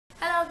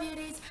Hello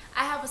beauties,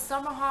 I have a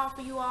summer haul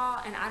for you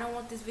all and I don't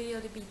want this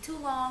video to be too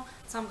long,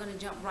 so I'm going to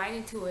jump right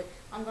into it.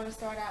 I'm going to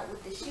start out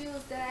with the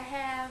shoes that I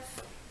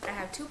have. I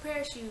have two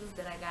pair of shoes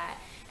that I got,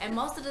 and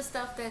most of the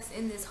stuff that's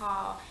in this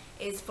haul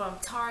is from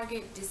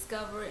Target,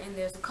 Discover, and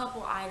there's a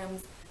couple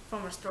items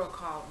from a store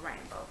called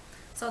Rainbow.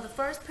 So the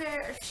first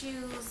pair of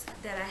shoes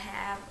that I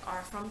have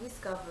are from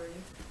Discovery.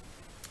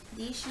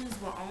 These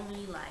shoes were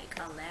only like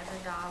 $11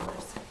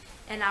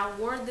 and I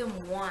wore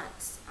them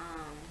once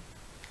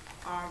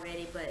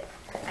already, but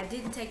I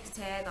didn't take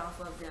the tag off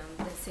of them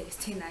that says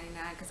 $10.99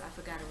 because I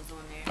forgot it was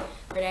on there.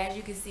 But as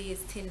you can see,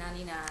 it's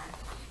 $10.99,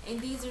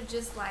 and these are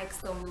just like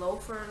some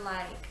loafer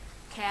like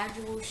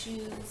casual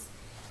shoes.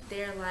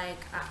 They're like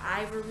an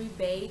ivory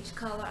beige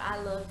color. I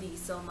love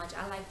these so much.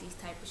 I like these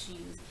type of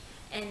shoes,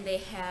 and they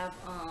have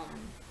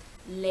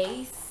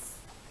lace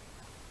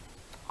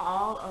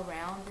all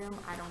around them.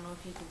 I don't know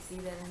if you can see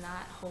that or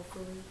not,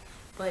 hopefully,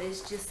 but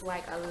it's just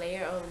like a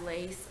layer of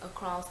lace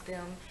across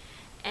them.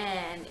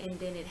 And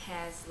then it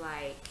has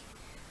like,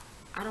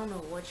 I don't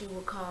know what you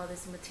would call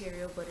this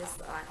material, but it's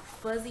like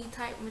fuzzy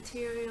type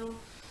material.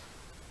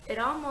 It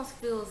almost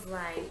feels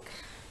like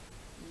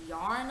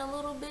yarn a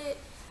little bit,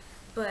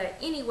 but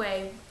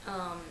anyway,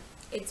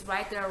 it's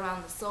right there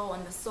around the sole,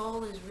 and the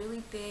sole is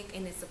really thick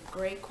and it's of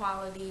great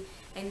quality,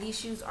 and these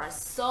shoes are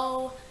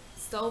so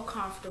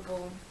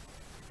comfortable.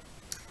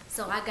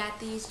 So I got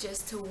these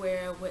just to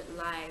wear with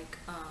like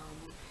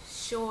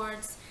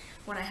shorts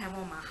when I have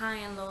on my high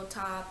and low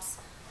tops,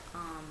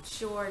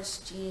 shorts,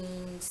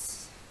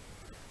 jeans,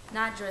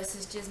 not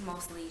dresses, just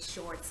mostly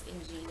shorts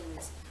and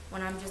jeans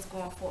when I'm just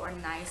going for a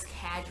nice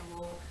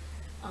casual,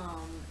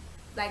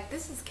 like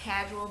this is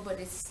casual,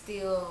 but it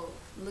still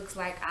looks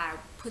like I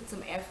put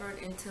some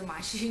effort into my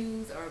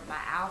shoes or my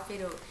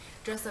outfit, or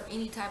dress up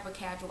any type of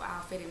casual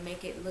outfit and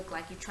make it look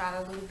like you tried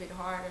a little bit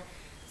harder.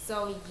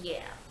 So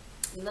yeah,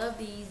 love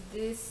these.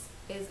 This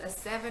is a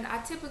 7. I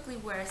typically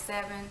wear a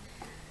 7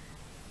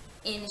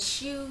 in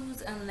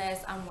shoes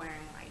unless I'm wearing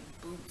like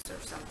boots or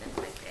something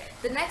like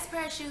that. The next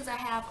pair of shoes I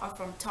have are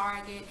from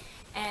Target,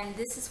 and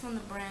this is from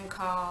the brand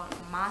called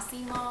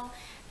Massimo.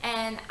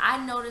 And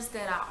I noticed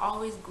that I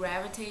always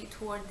gravitate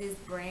toward this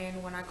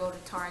brand when I go to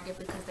Target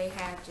because they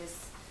have just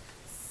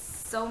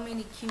so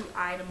many cute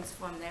items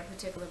from that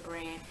particular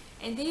brand.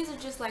 And these are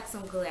just like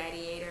some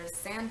gladiator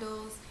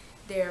sandals.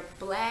 They're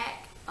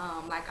black,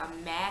 like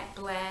a matte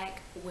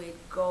black with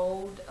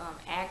gold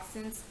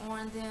accents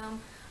on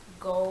them,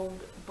 gold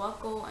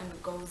buckle and a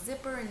gold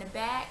zipper in the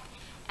back.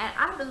 And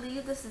I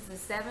believe this is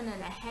a 7.5,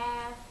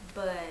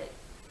 but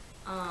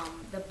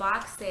the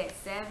box said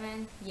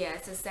 7. Yeah,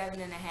 it's a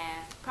 7.5.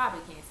 Probably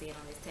can't see it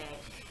on this tag.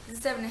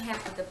 It's a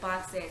 7.5, but the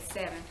box said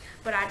 7.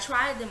 But I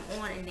tried them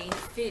on and they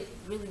fit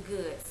really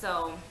good,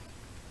 so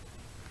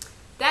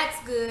that's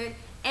good.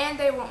 And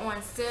they were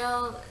on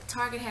sale.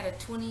 Target had a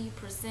 20%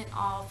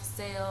 off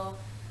sale.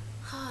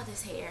 Oh,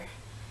 this hair.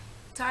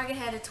 Target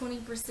had a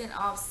 20%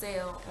 off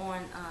sale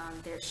on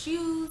their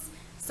shoes,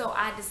 so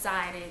I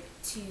decided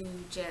to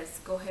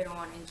just go ahead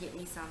on and get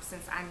me some,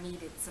 since I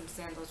needed some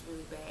sandals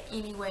really bad.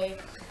 Anyway,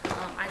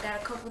 I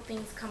got a couple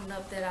things coming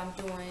up that I'm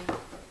doing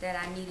that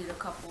I needed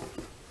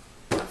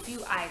a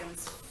few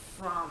items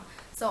from.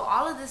 So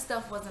all of this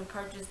stuff wasn't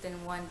purchased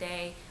in one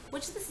day,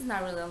 which this is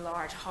not really a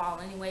large haul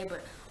anyway,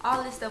 but all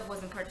of this stuff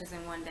wasn't purchased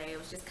in one day. It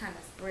was just kind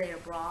of spread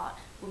abroad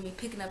with me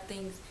picking up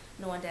things,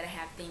 knowing that I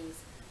have things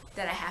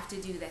that I have to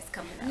do that's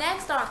coming up.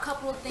 Next are a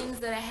couple of things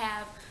that I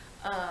have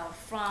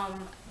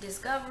from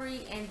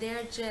Discovery, and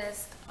they're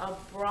just a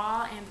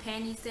bra and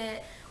panty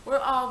set. We're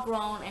all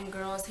grown and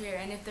girls here,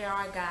 and if there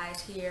are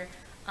guys here,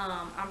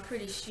 I'm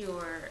pretty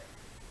sure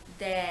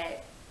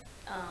that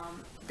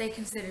they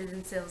consider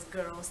themselves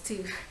girls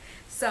too.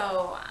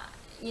 So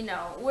you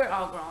know, we're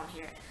all grown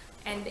here,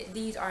 and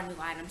these are new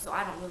items, so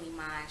I don't really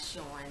mind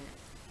showing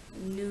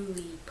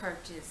newly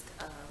purchased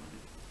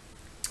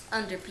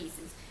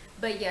underpieces.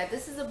 But yeah,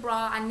 this is a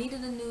bra. I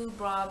needed a new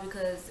bra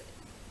because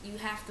you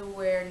have to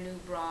wear new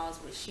bras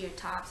with sheer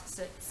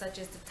tops, such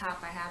as the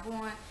top I have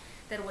on.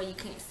 That way you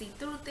can't see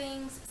through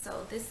things.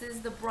 So this is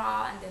the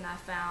bra, and then I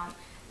found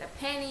the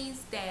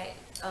panties that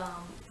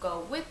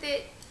go with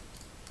it.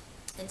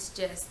 It's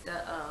just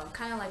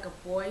kind of like a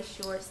boy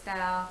short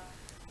style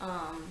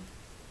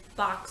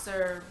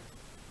boxer,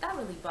 not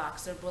really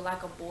boxer, but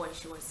like a boy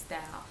short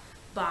style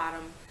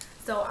bottom.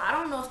 So I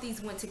don't know if these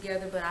went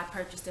together, but I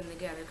purchased them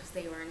together because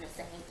they were in the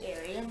same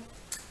area.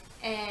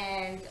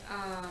 And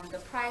the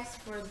price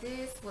for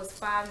this was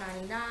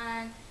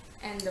 $5.99,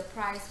 and the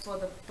price for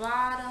the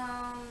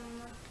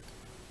bottom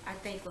I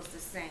think was the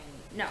same.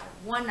 No,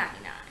 $1.99.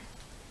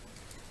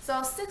 So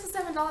 $6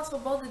 or $7 for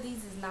both of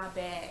these is not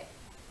bad.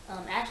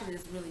 Actually,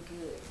 it's really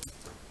good.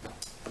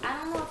 I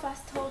don't know if I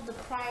told the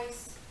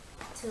price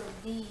to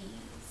these.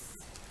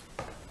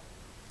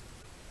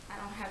 I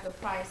don't have the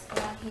price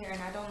on here,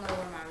 and I don't know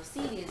where my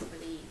receipt is for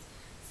these.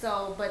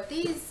 So, but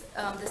these,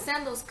 the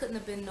sandals couldn't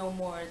have been no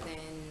more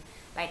than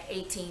like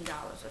 $18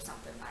 or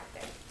something like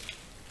that.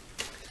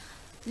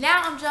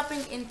 Now I'm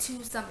jumping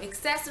into some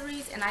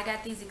accessories, and I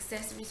got these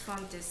accessories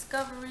from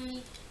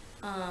Discovery.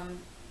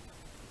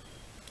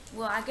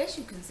 well, I guess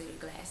you consider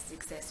glasses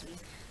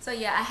accessories. So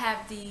yeah, I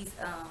have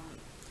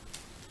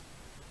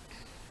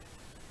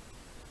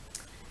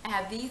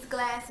these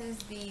glasses,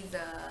 these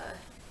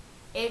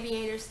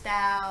aviator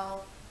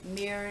style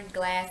mirrored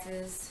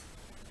glasses.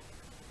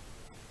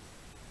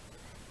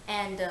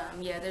 And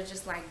yeah, they're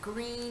just like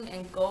green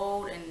and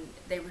gold, and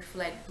they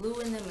reflect blue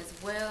in them as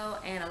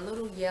well, and a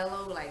little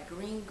yellow, like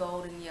green,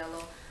 gold, and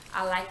yellow.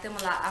 I like them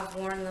a lot. I've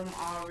worn them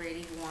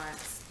already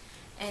once.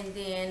 And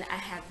then I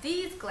have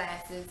these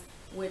glasses,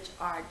 which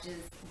are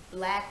just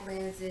black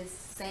lenses,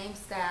 same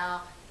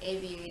style,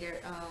 aviator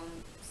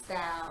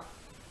style,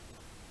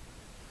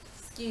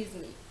 excuse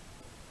me,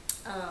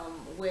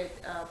 with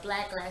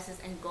black glasses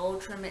and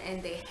gold trimming,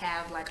 and they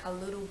have like a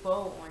little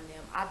bow on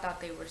them. I thought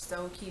they were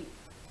so cute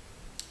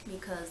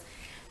because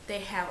they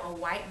have a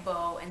white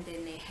bow, and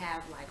then they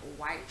have like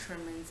white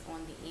trimmings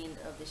on the end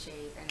of the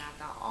shades. And I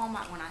thought, oh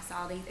my, when I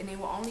saw these, and they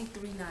were only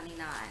 $3.99.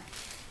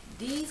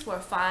 These were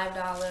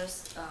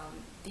 $5.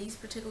 These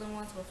particular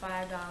ones were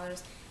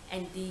 $5,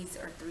 and these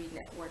are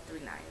were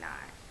 $3.99.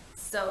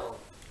 So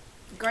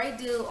great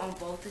deal on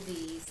both of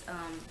these.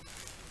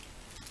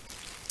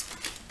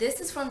 This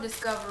is from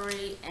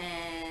Discovery,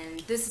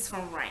 and this is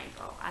from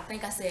Rainbow. I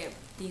think I said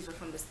these were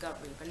from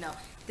Discovery, but no.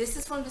 This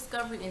is from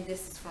Discovery, and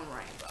this is from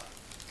Rainbow.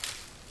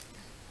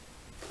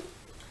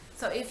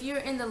 So if you're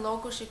in the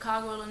local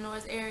Chicago,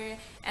 Illinois area,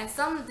 and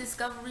some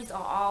Discoveries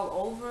are all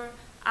over,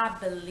 I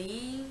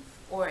believe,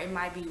 or it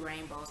might be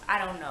Rainbows,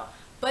 I don't know.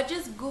 But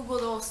just Google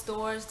those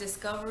stores,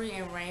 Discovery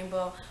and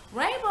Rainbow.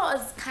 Rainbow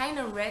is kind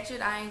of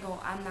wretched, I'm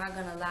not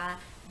gonna lie,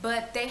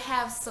 but they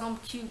have some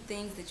cute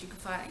things that you can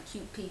find in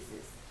cute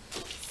pieces.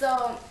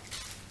 So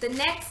the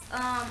next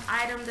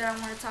item that I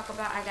want to talk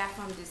about, I got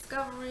from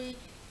Discovery,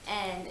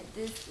 and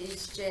this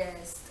is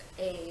just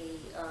a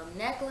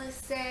necklace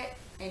set,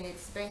 and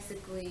it's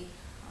basically,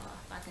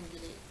 if I can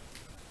get it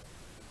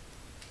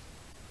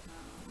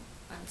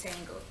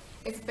untangled,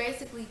 it's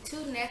basically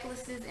two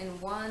necklaces in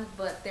one,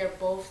 but they're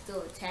both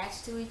still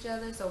attached to each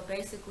other. So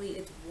basically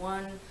it's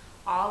one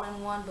all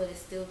in one, but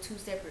it's still two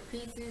separate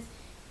pieces.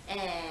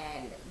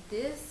 And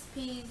this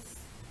piece,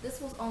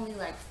 this was only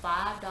like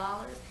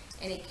 $5,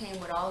 and it came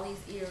with all these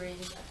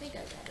earrings. I think I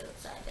got it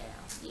upside down.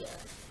 Yeah,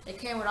 it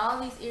came with all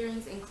these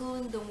earrings,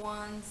 including the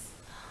ones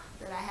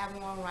that I have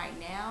on right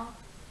now.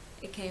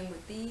 It came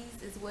with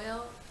these as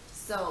well.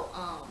 So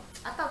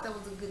I thought that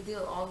was a good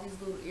deal. All these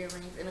little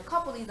earrings, and a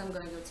couple of these I'm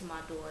gonna give to my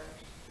daughter.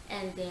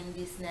 And then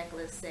this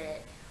necklace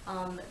set.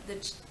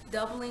 The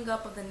doubling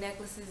up of the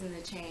necklaces and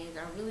the chains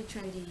are really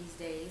trendy these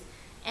days,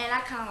 and I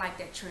kind of like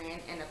that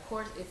trend. And of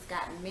course, it's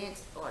got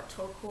mint or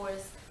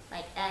turquoise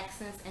like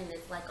accents, and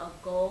it's like a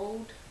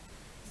gold.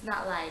 It's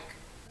not like,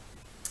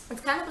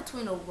 it's kind of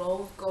between a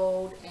rose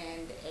gold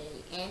and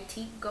a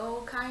antique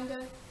gold kind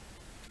of.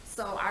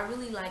 So I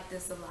really like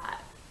this a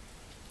lot,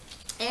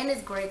 and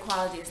it's great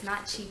quality. It's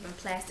not cheap and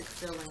plastic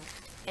filling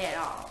at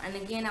all. And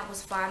again, that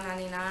was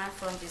 $5.99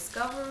 from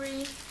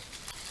Discovery.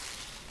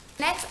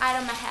 Next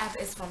item I have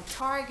is from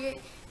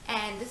Target,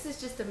 and this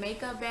is just a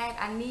makeup bag.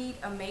 I need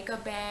a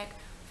makeup bag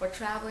for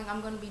traveling.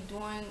 I'm going to be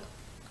doing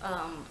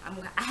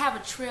I have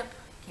a trip,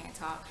 can't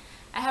talk.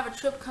 I have a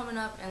trip coming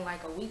up in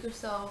like a week or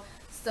so.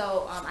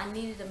 So I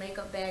needed a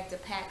makeup bag to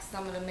pack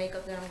some of the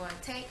makeup that I'm going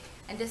to take.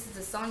 And this is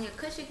the Sonia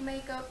Kashuk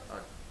makeup,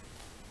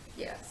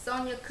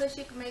 Sonia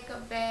Kashuk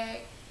makeup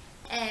bag,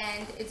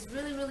 and it's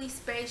really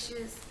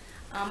spacious.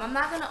 I'm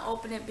not going to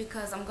open it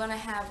because I'm going to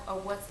have a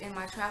what's in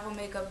my travel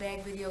makeup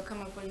bag video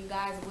coming for you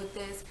guys with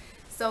this.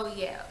 So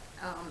yeah,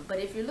 but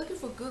if you're looking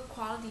for good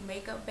quality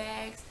makeup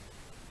bags,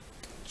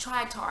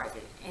 try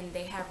Target, and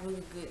they have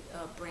really good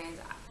brands.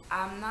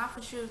 I'm not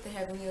for sure if they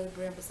have any other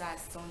brand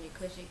besides Sonia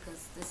Kashuk,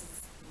 because this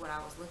is what I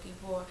was looking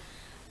for.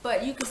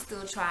 But you can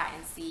still try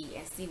and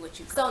see what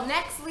you. So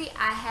nextly,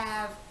 I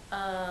have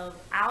an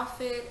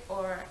outfit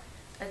or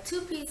a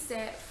two-piece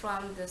set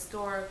from the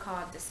store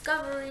called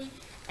Discovery,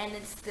 and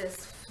it's this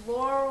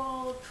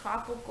floral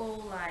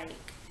tropical like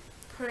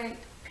print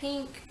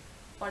pink,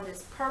 or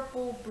this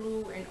purple,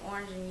 blue, and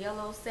orange and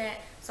yellow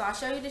set. So I'll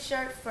show you the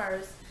shirt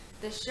first.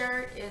 The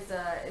shirt is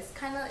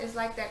it's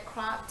like that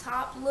crop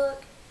top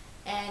look,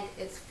 and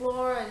it's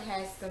floral. It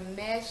has some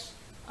mesh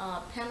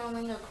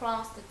paneling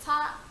across the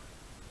top.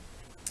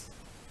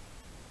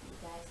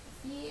 You guys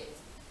can see it,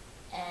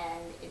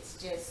 and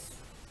it's just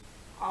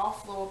all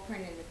floral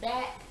print in the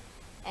back.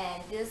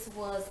 And this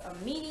was a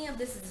medium.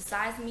 This is a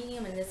size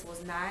medium, and this was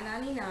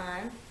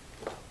 $9.99.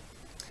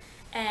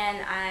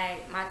 And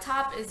my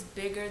top is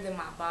bigger than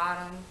my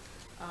bottom.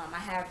 I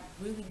have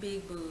really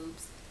big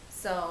boobs,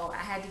 so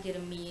I had to get a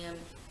medium.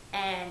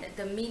 And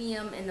the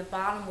medium in the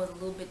bottom was a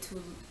little bit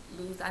too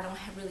loose. I don't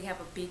really have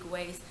a big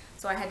waist,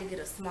 so I had to get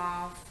a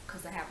small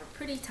because I have a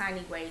pretty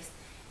tiny waist.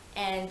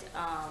 And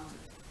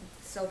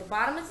so the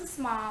bottom is a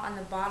small, and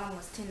the bottom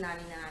was $10.99,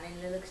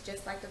 and it looks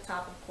just like the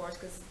top, of course,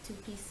 because it's a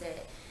two-piece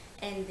set.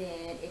 And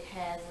then it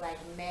has like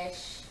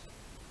mesh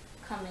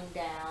coming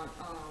down.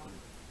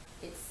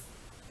 It's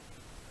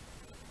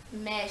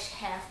mesh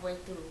halfway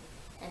through,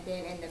 and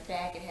then in the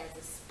back it has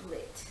a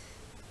split.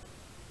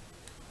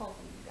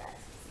 Hopefully you guys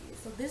can see this.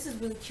 So this is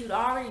really cute.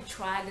 I already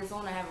tried this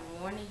on. I haven't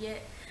worn it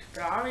yet,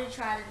 but I already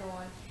tried it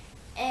on.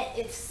 And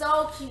it's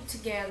so cute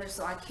together,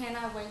 so I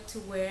cannot wait to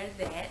wear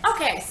that.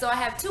 Okay, so I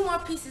have 2 more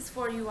pieces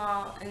for you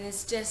all, and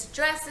it's just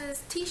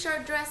dresses,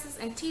 t-shirt dresses,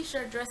 and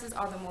t-shirt dresses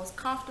are the most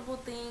comfortable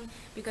thing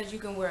because you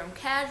can wear them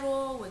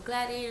casual with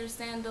gladiator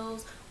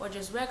sandals or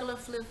just regular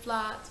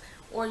flip-flops,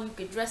 or you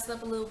could dress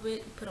up a little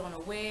bit, put on a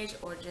wedge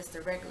or just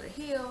a regular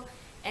heel.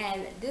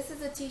 And this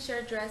is a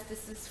t-shirt dress.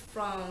 This is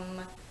from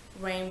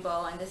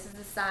Rainbow, and this is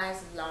the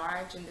size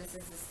large, and this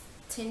is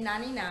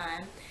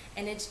 $10.99,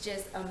 and it's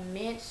just a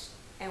mint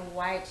and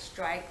white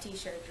striped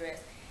t-shirt dress.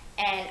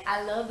 And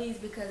I love these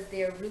because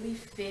they're really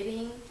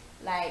fitting.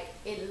 Like,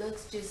 it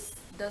looks, just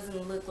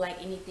doesn't look like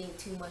anything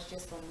too much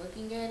just from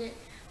looking at it,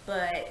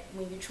 but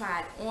when you try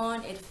it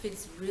on, it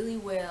fits really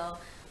well.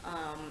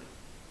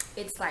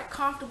 It's like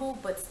comfortable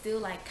but still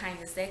like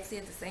kind of sexy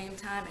at the same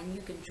time, and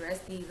you can dress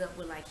these up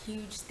with like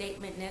huge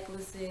statement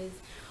necklaces,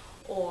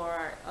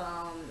 or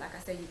like I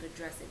said, you could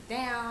dress it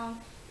down.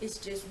 It's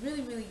just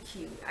really, really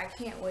cute. I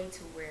can't wait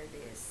to wear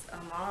this.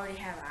 I already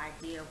have an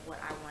idea of what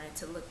I want it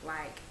to look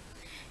like.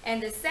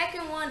 And the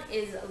second one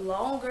is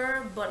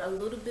longer but a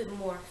little bit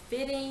more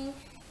fitting.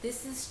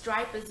 This is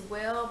striped as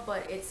well,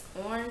 but it's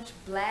orange,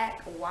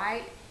 black,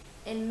 white,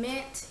 and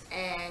mint.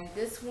 And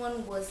this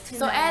one was $10.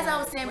 So as I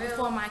was saying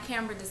before, my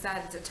camera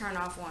decided to turn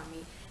off on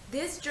me.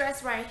 This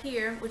dress right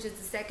here, which is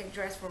the second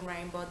dress from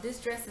Rainbow, this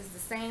dress is the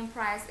same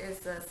price as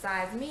the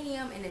size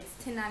medium, and it's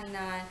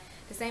 $10.99.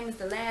 The same as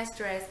the last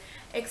dress,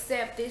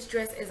 except this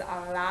dress is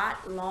a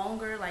lot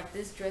longer. Like,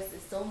 this dress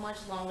is so much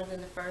longer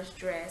than the first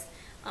dress.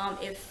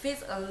 It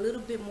fits a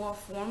little bit more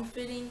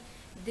form-fitting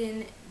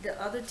than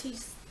the other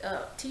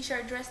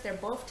t-shirt dress. They're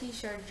both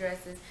t-shirt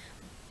dresses,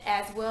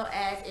 as well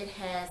as it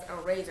has a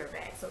razor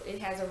back. So it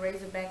has a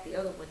razor back, the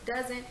other one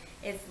doesn't.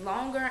 It's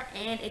longer,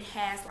 and it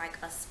has like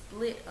a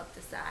split up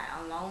the side,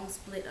 a long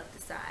split up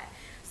the side.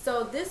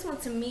 So this one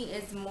to me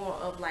is more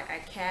of like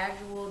a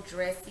casual,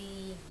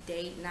 dressy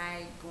date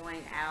night,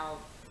 going out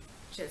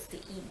just to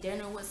eat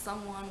dinner with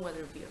someone,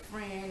 whether it be a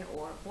friend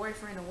or a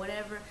boyfriend or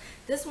whatever.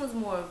 This one's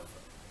more of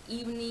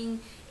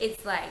evening.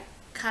 It's like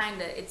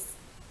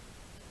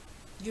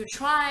you're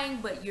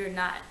trying, but you're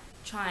not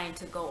trying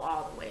to go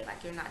all the way.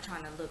 Like, you're not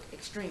trying to look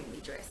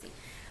extremely dressy.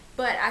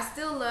 But I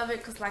still love it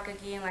because, like,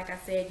 again, like I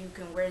said, you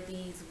can wear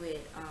these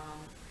with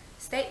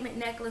statement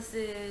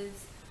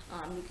necklaces.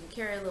 You can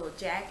carry a little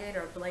jacket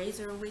or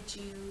blazer with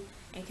you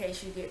in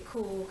case you get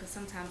cool, because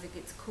sometimes it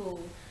gets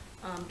cool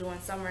during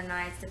summer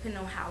nights, depending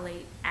on how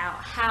late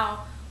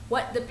out,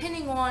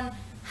 depending on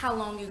how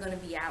long you're going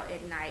to be out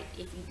at night.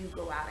 If you do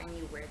go out and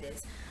you wear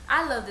this,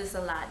 I love this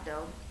a lot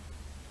though.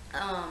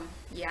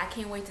 Yeah, I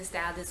can't wait to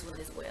style this one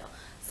as well.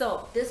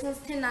 So this one's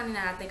 $10.99.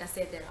 I think I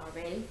said that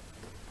already.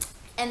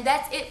 And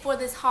that's it for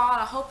this haul.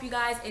 I hope you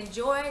guys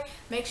enjoy.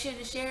 Make sure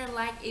to share and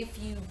like if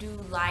you do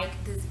like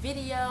this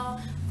video.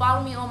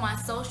 Follow me on my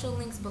social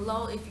links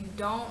below if you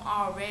don't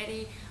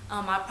already.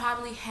 I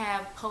probably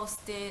have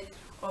posted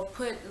or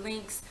put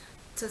links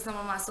to some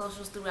of my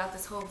socials throughout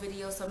this whole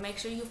video, so make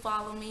sure you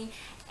follow me.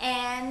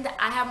 And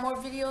I have more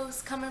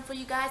videos coming for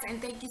you guys,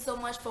 and thank you so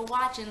much for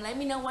watching. Let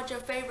me know what your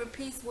favorite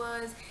piece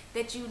was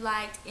that you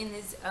liked in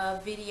this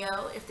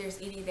video, if there's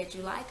any that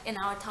you liked, and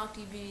I'll talk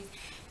to you beauties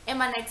in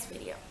my next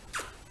video.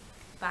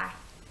 Bye.